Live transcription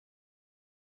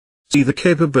See the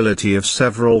capability of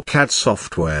several CAD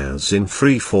softwares in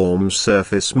Freeform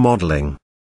surface modeling.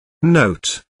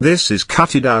 Note, this is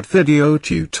cutted out video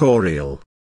tutorial.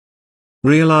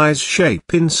 Realize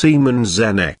shape in SIEMENS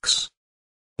NX.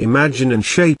 Imagine and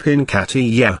shape in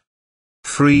CATIA.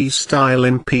 Freestyle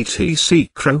in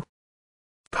PTC Creo.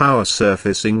 Power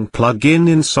surfacing plugin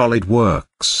in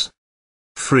SolidWorks.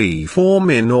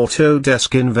 Freeform in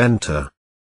Autodesk Inventor.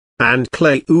 And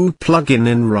CLAYOO plugin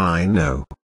in Rhino.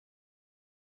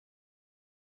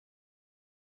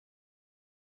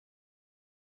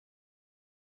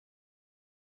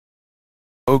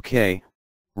 OK.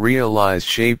 Realize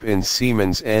shape in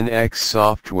SIEMENS NX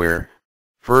software.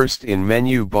 First in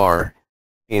menu bar,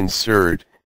 insert,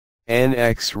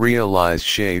 NX realize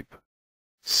shape.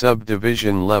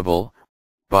 Subdivision level,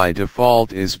 by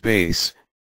default is base,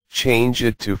 change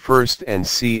it to first and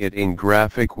see it in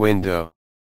graphic window.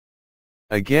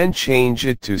 Again change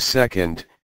it to second,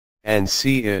 and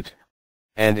see it,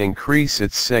 and increase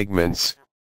its segments,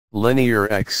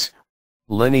 linear X,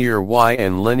 linear Y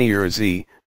and linear Z,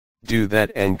 do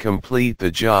that and complete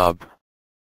the job.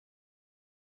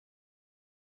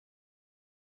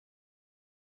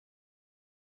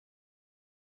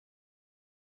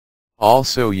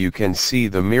 Also you can see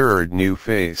the mirrored new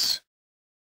face.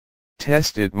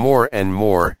 Test it more and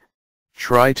more,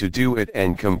 try to do it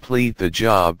and complete the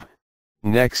job.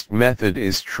 Next method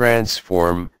is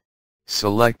transform,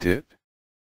 select it.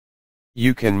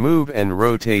 You can move and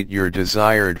rotate your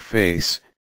desired face.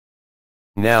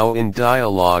 Now in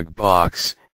dialog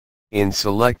box, in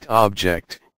select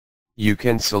object, you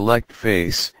can select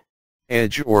face,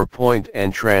 edge or point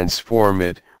and transform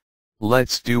it.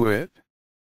 Let's do it.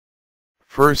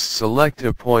 First select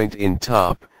a point in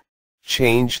top,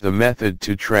 change the method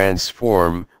to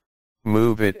transform,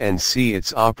 move it and see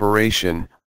its operation,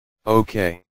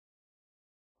 OK.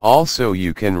 Also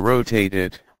you can rotate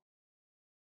it.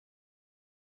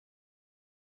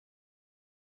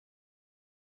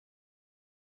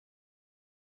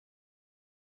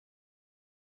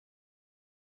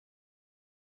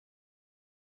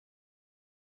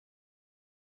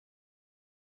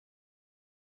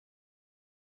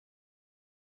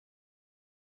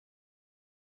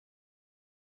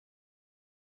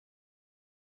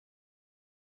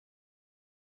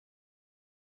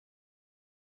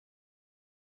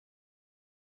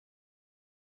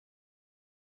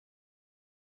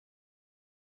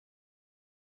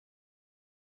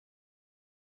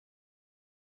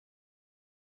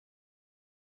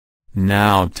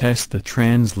 Now test the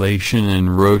translation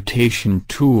and rotation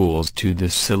tools to the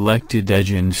selected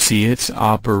edge and see its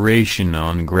operation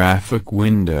on graphic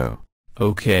window,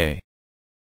 OK.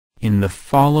 In the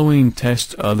following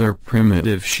test other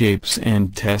primitive shapes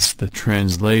and test the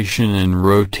translation and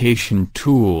rotation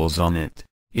tools on it,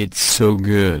 it's so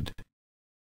good.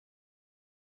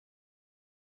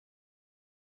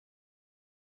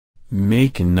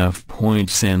 Make enough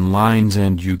points and lines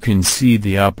and you can see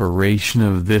the operation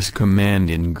of this command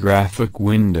in graphic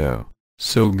window,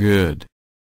 so good.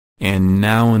 And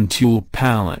now in Tool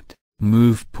Palette,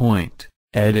 move point,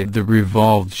 edit the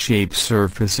revolved shape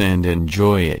surface and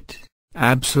enjoy it,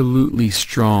 absolutely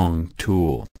strong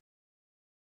tool.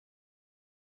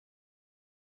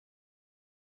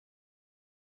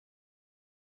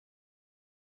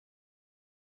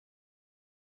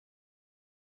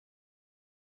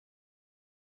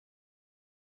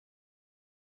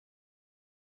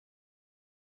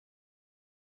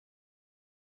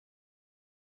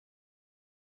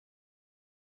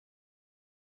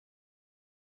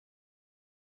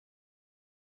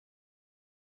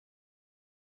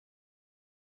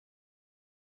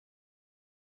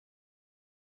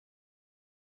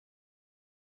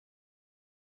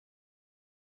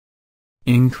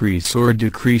 Increase or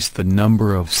decrease the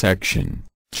number of section,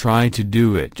 try to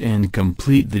do it and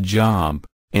complete the job,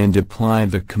 and apply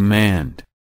the command.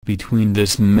 Between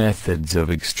this methods of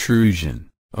extrusion,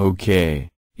 OK,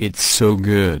 it's so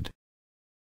good.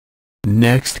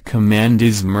 Next command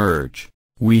is merge.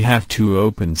 We have to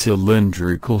open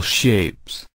cylindrical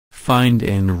shapes, find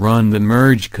and run the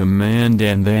merge command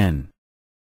and then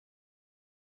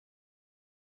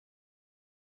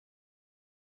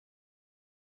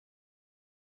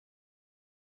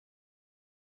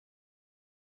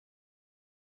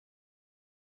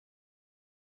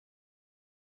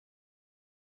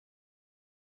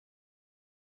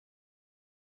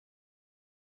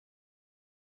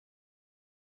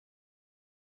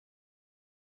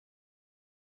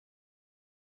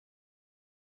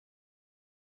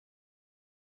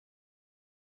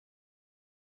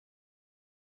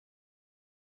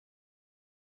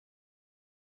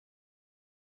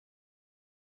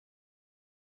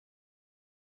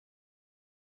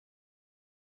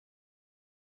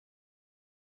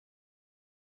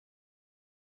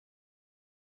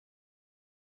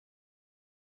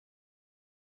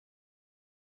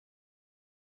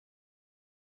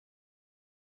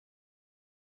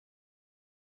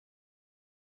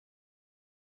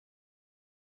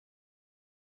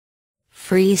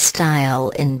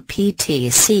Freestyle in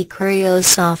PTC Creo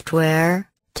software.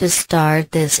 To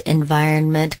start this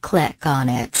environment, click on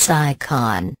its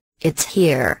icon. It's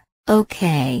here.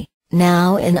 OK,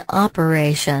 now in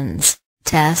Operations,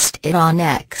 test it on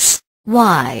X,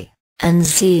 Y, and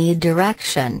Z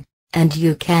direction, and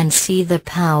you can see the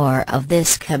power of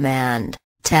this command.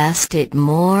 Test it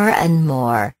more and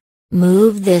more.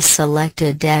 Move this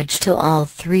selected edge to all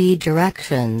three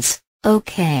directions.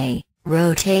 OK,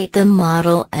 rotate the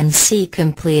model and see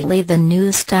completely the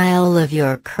new style of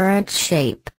your current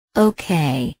shape.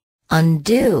 OK,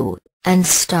 undo, and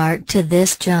start to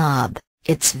this job.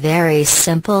 It's very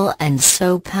simple and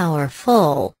so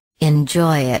powerful.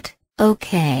 Enjoy it.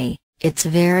 OK, it's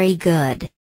very good.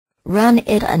 Run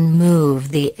it and move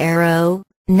the arrow.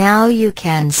 Now you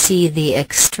can see the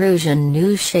extrusion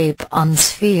new shape on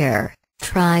sphere.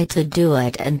 Try to do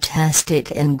it and test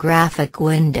it in graphic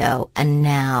window, and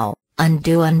now,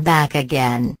 undo and back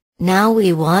again. Now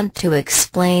we want to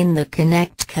explain the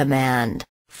connect command.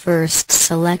 First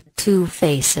select two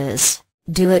faces,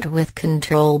 do it with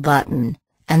Control button,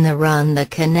 and then run the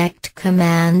connect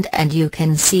command and you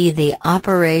can see the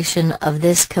operation of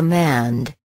this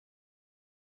command.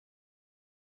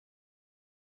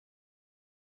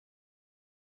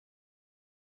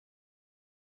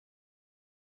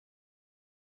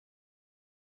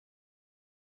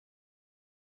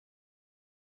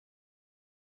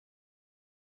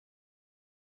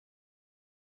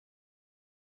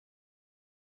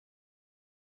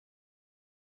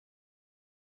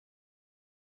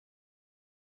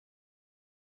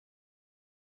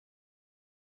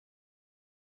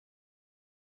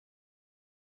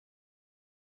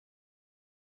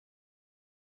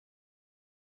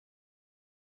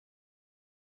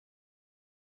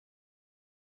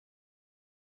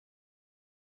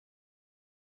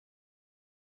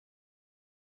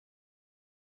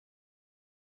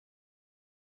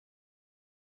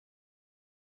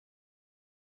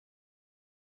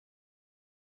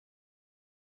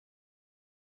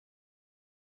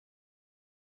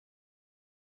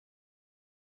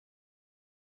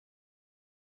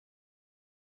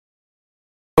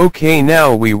 OK,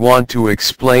 now we want to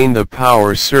explain the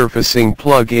power surfacing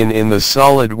plugin in the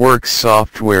SolidWorks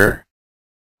software.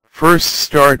 First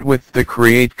start with the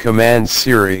Create command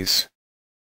series.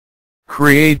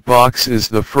 Create box is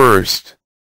the first.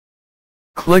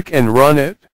 Click and run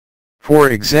it.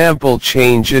 For example,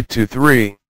 change it to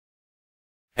 3.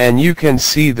 And you can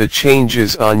see the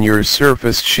changes on your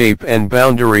surface shape and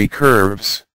boundary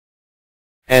curves.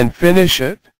 And finish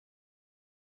it.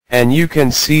 And you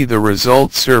can see the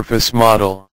result surface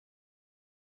model.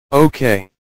 OK.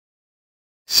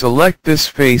 Select this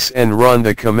face and run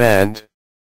the command.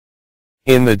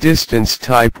 In the distance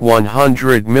type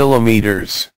 100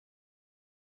 mm.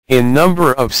 In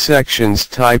number of sections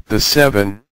type the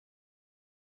 7.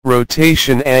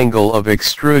 Rotation angle of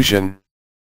extrusion.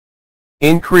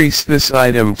 Increase this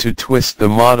item to twist the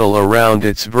model around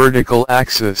its vertical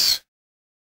axis.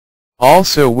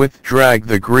 Also with drag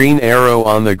the green arrow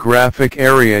on the graphic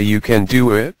area you can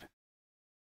do it.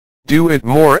 Do it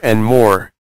more and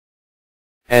more.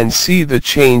 And see the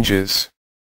changes.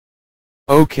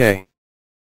 OK.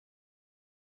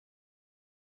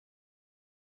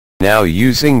 Now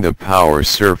using the power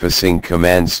surfacing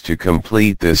commands to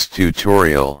complete this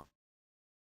tutorial.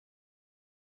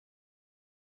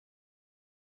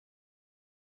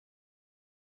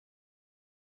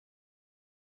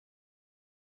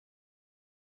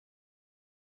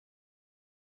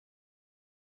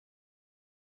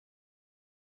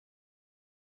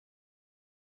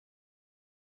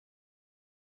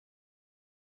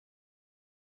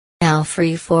 Now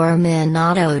Freeform in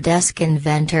Autodesk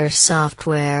Inventor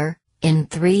software, in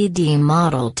 3D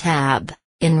Model tab,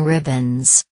 in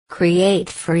Ribbons, create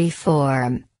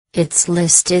Freeform, its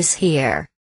list is here.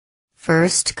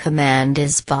 First command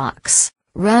is box,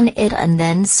 run it and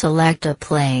then select a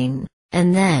plane,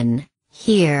 and then,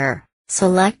 here,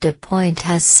 select a point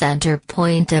as center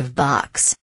point of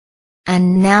box.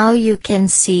 And now you can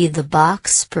see the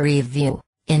box preview,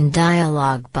 in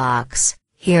dialog box,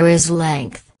 here is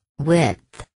length,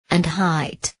 width, and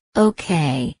height.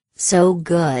 OK, so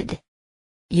good.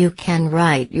 You can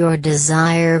write your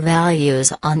desired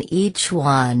values on each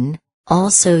one,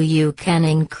 also you can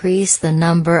increase the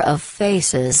number of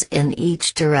faces in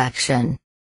each direction.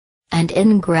 And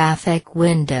in graphic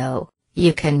window,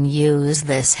 you can use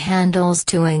this handles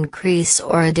to increase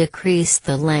or decrease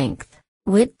the length,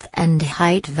 width and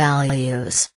height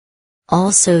values.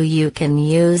 Also you can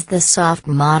use the soft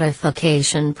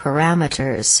modification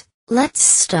parameters. Let's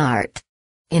start.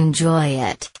 Enjoy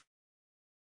it.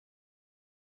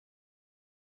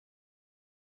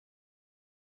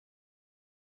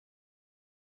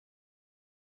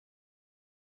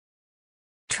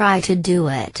 Try to do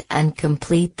it and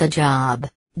complete the job.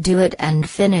 Do it and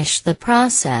finish the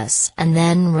process and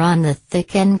then run the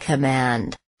thicken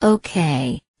command.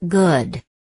 OK, good.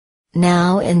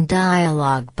 Now in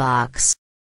dialog box.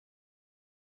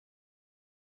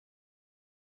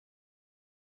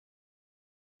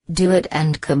 Do it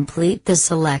and complete the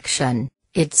selection.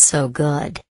 It's so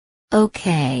good.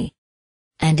 OK.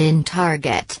 And in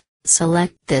target,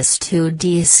 select this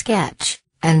 2D sketch,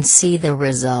 and see the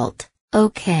result.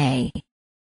 OK.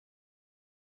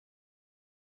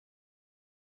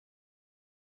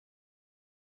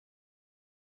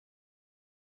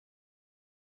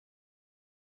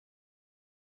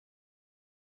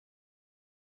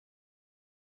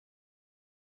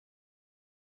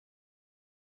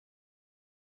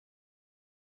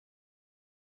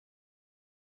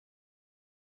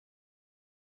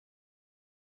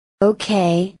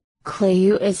 OK,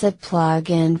 CLAYOO is a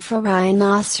plugin for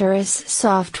Rhinoceros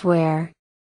software.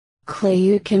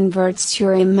 CLAYOO converts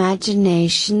your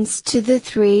imaginations to the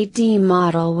 3D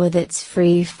model with its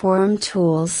freeform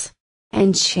tools,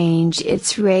 and change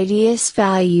its radius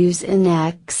values in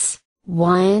X,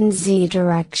 Y and Z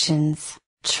directions.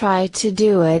 Try to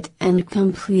do it and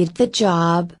complete the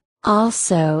job,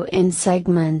 also in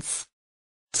segments.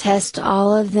 Test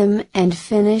all of them and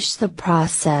finish the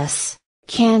process.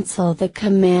 Cancel the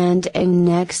command and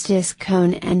next is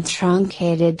cone and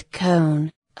truncated cone.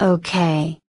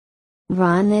 OK.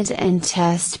 Run it and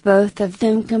test both of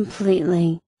them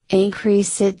completely,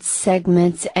 increase its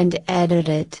segments and edit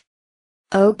it.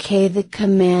 OK the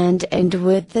command and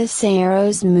with the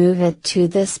arrows move it to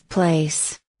this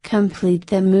place, complete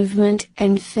the movement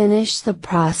and finish the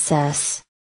process.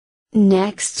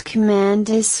 Next command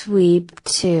is sweep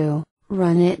to,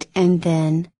 run it and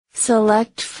then,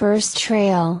 select first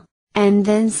rail, and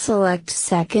then select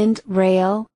second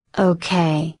rail.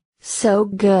 OK, so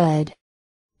good.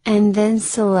 And then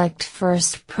select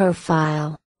first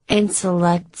profile, and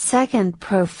select second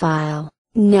profile.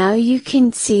 Now you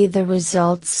can see the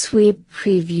result sweep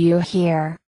preview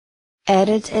here.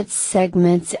 Edit its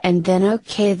segments and then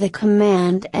OK the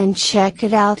command and check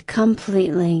it out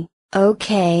completely.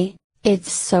 OK,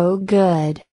 it's so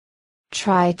good.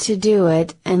 Try to do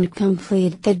it and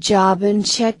complete the job and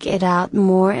check it out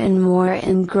more and more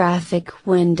in graphic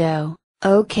window.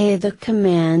 OK the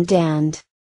command and.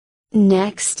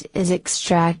 Next is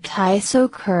extract ISO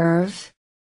curve.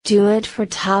 Do it for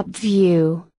top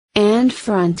view, and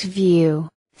front view,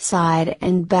 side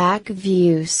and back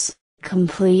views.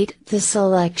 Complete the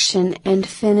selection and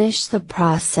finish the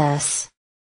process.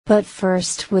 But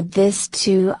first with these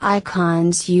two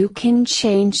icons you can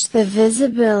change the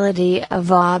visibility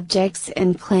of objects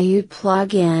in CLAYOO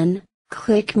plugin.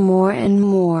 Click more and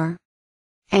more.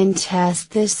 And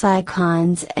test these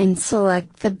icons and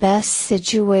select the best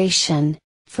situation.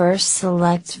 First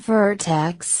select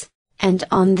vertex, and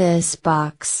on this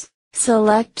box,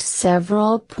 select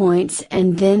several points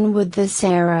and then with these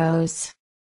arrows,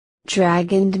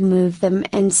 drag and move them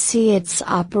and see its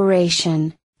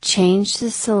operation. Change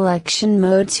the selection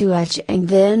mode to edge and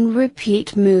then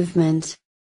repeat movement.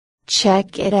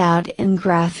 Check it out in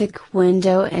graphic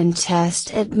window and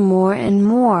test it more and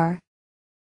more.